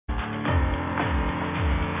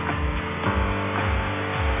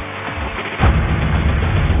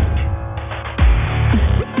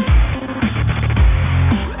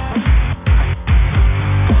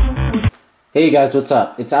Hey guys, what's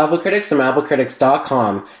up? It's AppleCritics from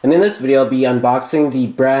applecritics.com, and in this video I'll be unboxing the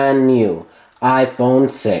brand new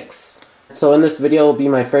iPhone 6. So in this video will be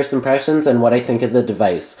my first impressions and what I think of the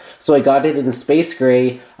device. So I got it in space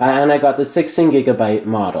gray, and I got the 16GB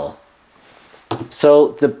model. So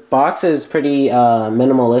the box is pretty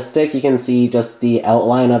minimalistic. You can see just the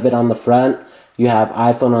outline of it on the front. You have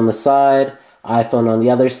iPhone on the side, iPhone on the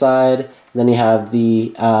other side, then you have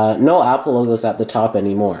the no Apple logos at the top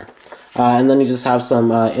anymore. And then you just have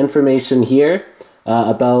some information here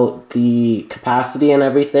about the capacity and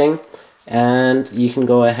everything, and you can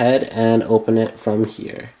go ahead and open it from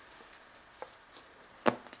here.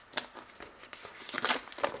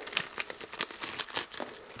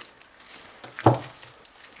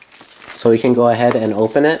 So we can go ahead and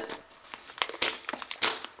open it.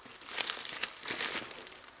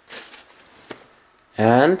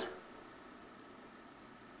 And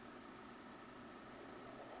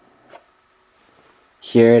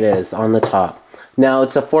here it is on the top. Now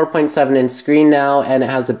it's a 4.7-inch screen now, and it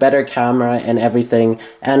has a better camera and everything,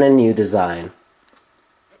 and a new design.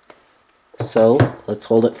 So let's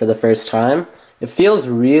hold it for the first time. It feels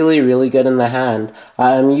really good in the hand.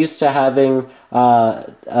 I'm used to having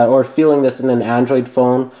or feeling this in an Android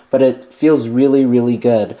phone, but it feels really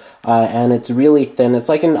good, and it's really thin. It's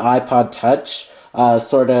like an iPod Touch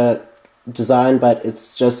sort of design, but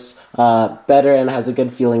it's just better and has a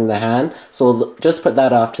good feeling in the hand. So we'll just put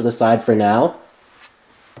that off to the side for now.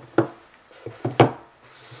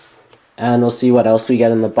 And we'll see what else we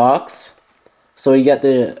get in the box. So we get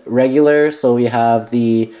the regular, so we have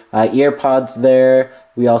the ear pods there,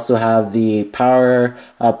 we also have the power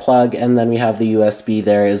plug, and then we have the USB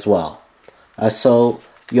there as well. So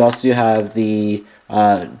you also have the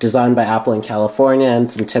designed by Apple in California and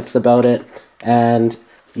some tips about it, and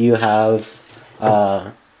you have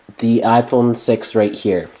the iPhone 6 right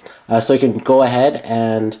here. So you can go ahead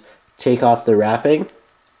and take off the wrapping,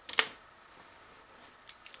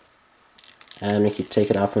 and we can take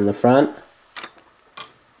it off from the front.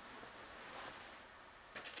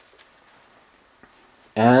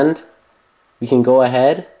 And we can go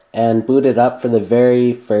ahead and boot it up for the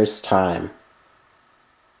very first time.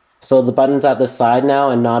 So the button's at the side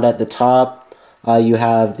now and not at the top. You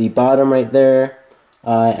have the bottom right there,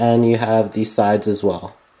 and you have the sides as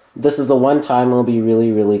well. This is the one time it'll be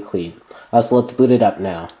really clean. So let's boot it up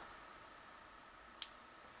now.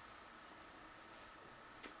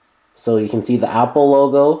 So you can see the Apple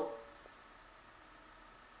logo.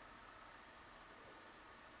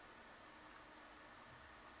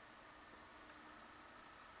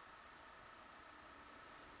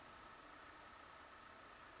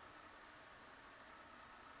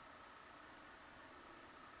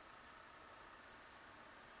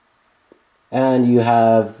 And you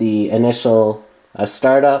have the initial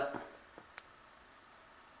startup.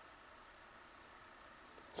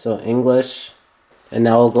 So English. And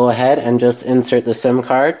now we'll go ahead and just insert the SIM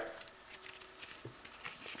card.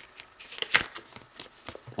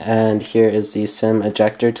 And here is the SIM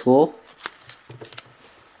ejector tool.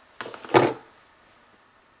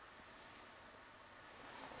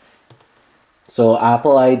 So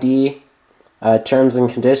Apple ID, terms and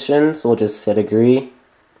conditions, we'll just hit agree.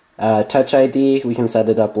 Touch ID, we can set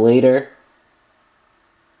it up later.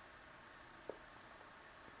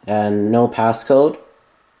 And no passcode.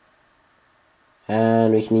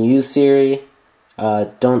 And we can use Siri.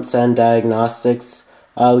 Don't send diagnostics.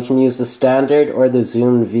 We can use the standard or the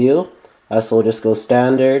zoom view. So we'll just go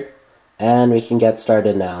standard, and we can get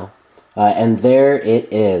started now. And there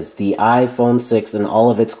it is, the iPhone 6 in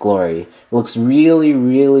all of its glory. It looks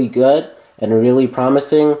really good and really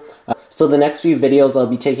promising. So the next few videos I'll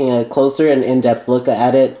be taking a closer and in-depth look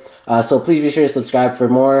at it. So please be sure to subscribe for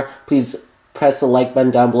more. Please press the like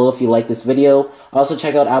button down below if you like this video. Also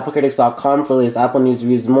check out applecritics.com for the latest Apple news,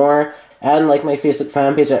 reviews, and more. And like my Facebook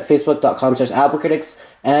fan page at facebook.com/applecritics.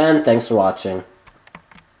 And thanks for watching.